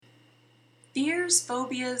Fears,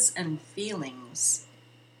 phobias, and feelings.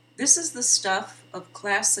 This is the stuff of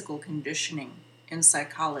classical conditioning in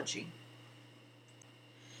psychology.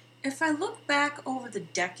 If I look back over the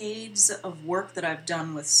decades of work that I've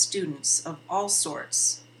done with students of all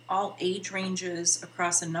sorts, all age ranges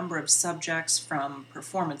across a number of subjects from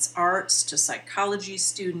performance arts to psychology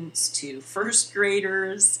students to first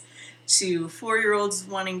graders to 4-year-olds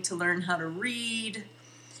wanting to learn how to read,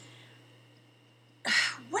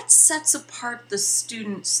 what sets apart the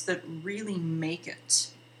students that really make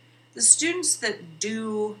it? The students that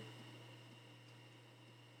do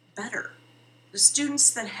better, the students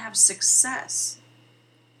that have success.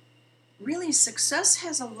 Really, success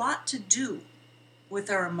has a lot to do with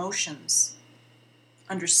our emotions,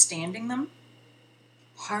 understanding them,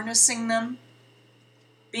 harnessing them,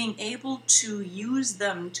 being able to use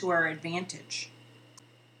them to our advantage.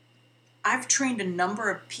 I've trained a number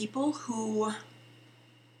of people who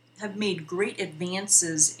have made great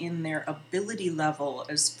advances in their ability level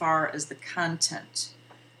as far as the content.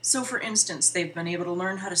 So, for instance, they've been able to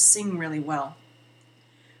learn how to sing really well.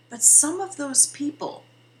 But some of those people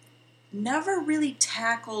never really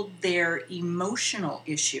tackled their emotional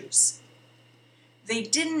issues. They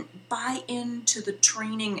didn't buy into the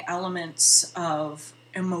training elements of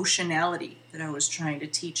emotionality that I was trying to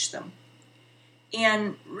teach them.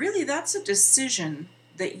 And really, that's a decision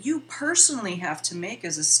that you personally have to make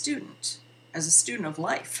as a student of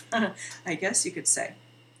life, I guess you could say.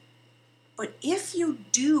 But if you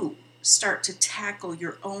do start to tackle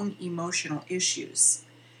your own emotional issues,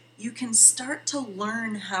 you can start to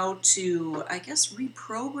learn how to,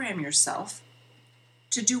 reprogram yourself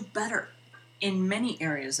to do better in many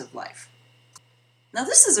areas of life. Now,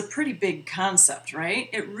 this is a pretty big concept, right?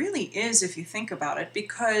 It really is if you think about it,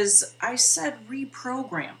 because I said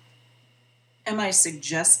reprogram. Am I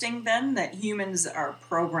suggesting then that humans are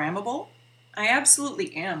programmable? I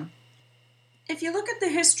absolutely am. If you look at the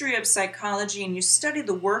history of psychology and you study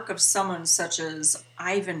the work of someone such as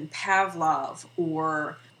Ivan Pavlov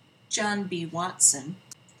or John B. Watson,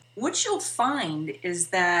 what you'll find is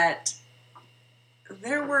that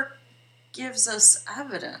their work gives us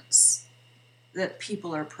evidence that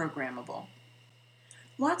people are programmable.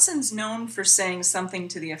 Watson's known for saying something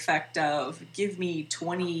to the effect of, give me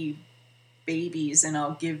 20 babies and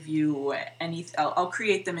I'll give you I'll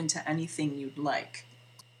create them into anything you'd like.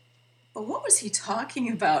 But what was he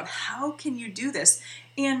talking about? How can you do this?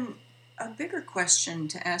 And a bigger question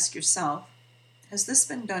to ask yourself, has this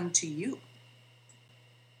been done to you?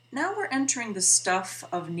 Now we're entering the stuff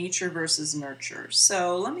of nature versus nurture.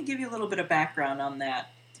 So let me give you a little bit of background on that.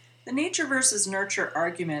 The nature versus nurture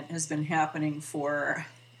argument has been happening for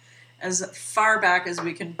as far back as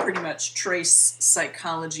we can pretty much trace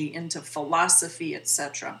psychology into philosophy,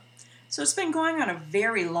 etc. So it's been going on a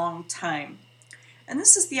very long time. And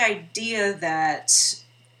this is the idea that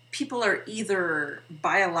people are either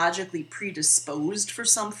biologically predisposed for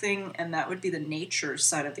something, and that would be the nature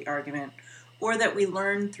side of the argument, or that we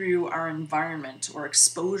learn through our environment or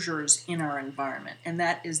exposures in our environment, and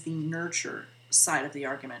that is the nurture side of the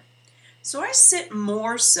argument. So I sit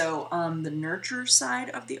more so on the nurture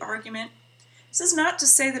side of the argument. This is not to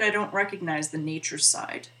say that I don't recognize the nature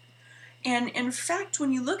side. And in fact,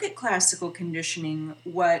 when you look at classical conditioning,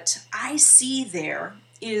 what I see there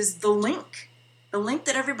is the link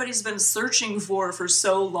that everybody's been searching for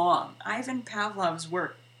so long. Ivan Pavlov's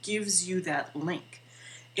work gives you that link.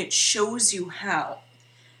 It shows you how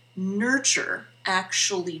nurture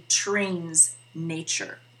actually trains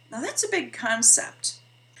nature. Now that's a big concept.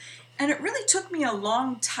 And it really took me a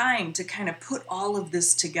long time to kind of put all of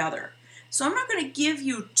this together. So I'm not going to give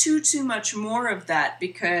you too much more of that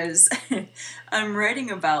because I'm writing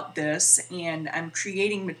about this and I'm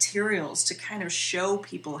creating materials to kind of show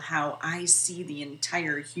people how I see the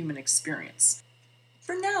entire human experience.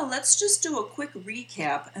 For now, let's just do a quick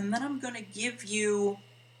recap and then I'm going to give you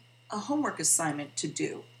a homework assignment to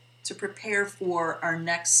do to prepare for our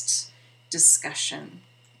next discussion.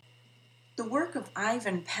 The work of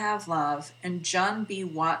Ivan Pavlov and John B.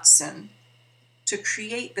 Watson to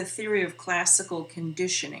create the theory of classical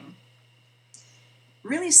conditioning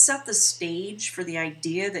really set the stage for the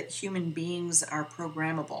idea that human beings are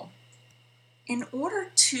programmable. In order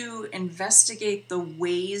to investigate the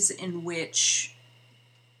ways in which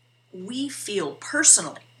we feel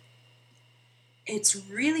personally, it's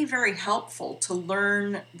really very helpful to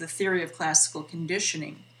learn the theory of classical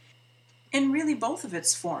conditioning in really both of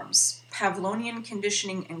its forms, Pavlovian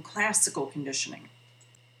conditioning and classical conditioning.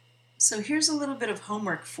 So here's a little bit of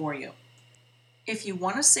homework for you. If you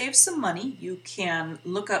want to save some money, you can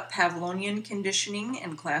look up Pavlovian conditioning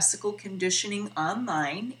and classical conditioning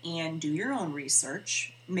online and do your own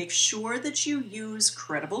research. Make sure that you use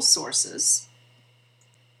credible sources.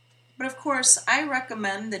 But of course, I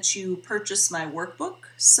recommend that you purchase my workbook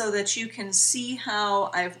so that you can see how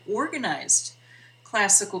I've organized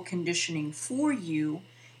classical conditioning for you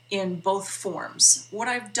in both forms. What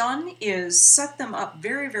I've done is set them up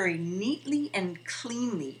very, very neatly and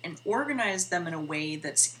cleanly and organize them in a way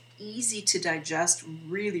that's easy to digest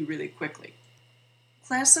really, really quickly.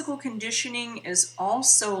 Classical conditioning is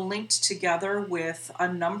also linked together with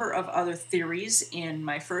a number of other theories in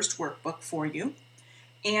my first workbook for you.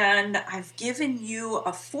 And I've given you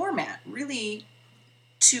a format really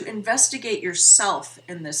to investigate yourself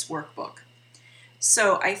in this workbook.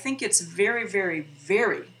 So I think it's very, very,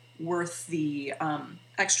 very worth the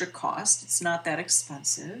extra cost. It's not that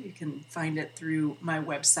expensive. You can find it through my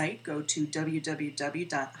website. Go to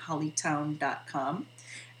www.hollytown.com,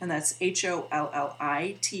 and that's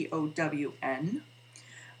HOLLITOWN.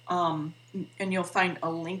 And you'll find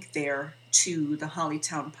a link there to the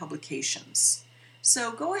Hollytown publications.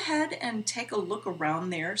 So go ahead and take a look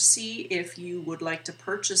around there, see if you would like to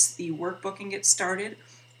purchase the workbook and get started,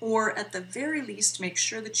 or at the very least make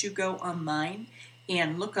sure that you go online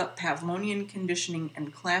and look up Pavlovian conditioning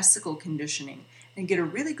and classical conditioning and get a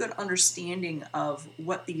really good understanding of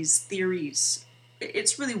what these theories,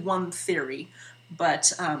 it's really one theory,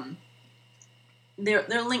 but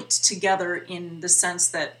they're linked together in the sense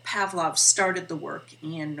that Pavlov started the work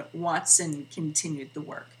and Watson continued the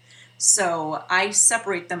work. So I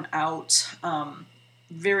separate them out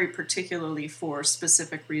very particularly for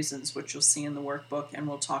specific reasons, which you'll see in the workbook and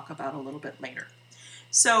we'll talk about a little bit later.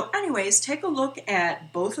 So anyways, take a look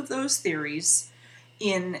at both of those theories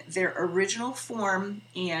in their original form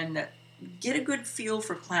and get a good feel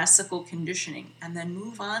for classical conditioning, and then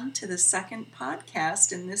move on to the second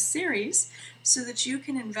podcast in this series so that you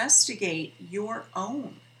can investigate your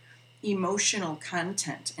own emotional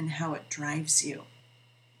content and how it drives you.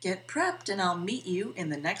 Get prepped, and I'll meet you in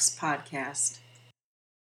the next podcast.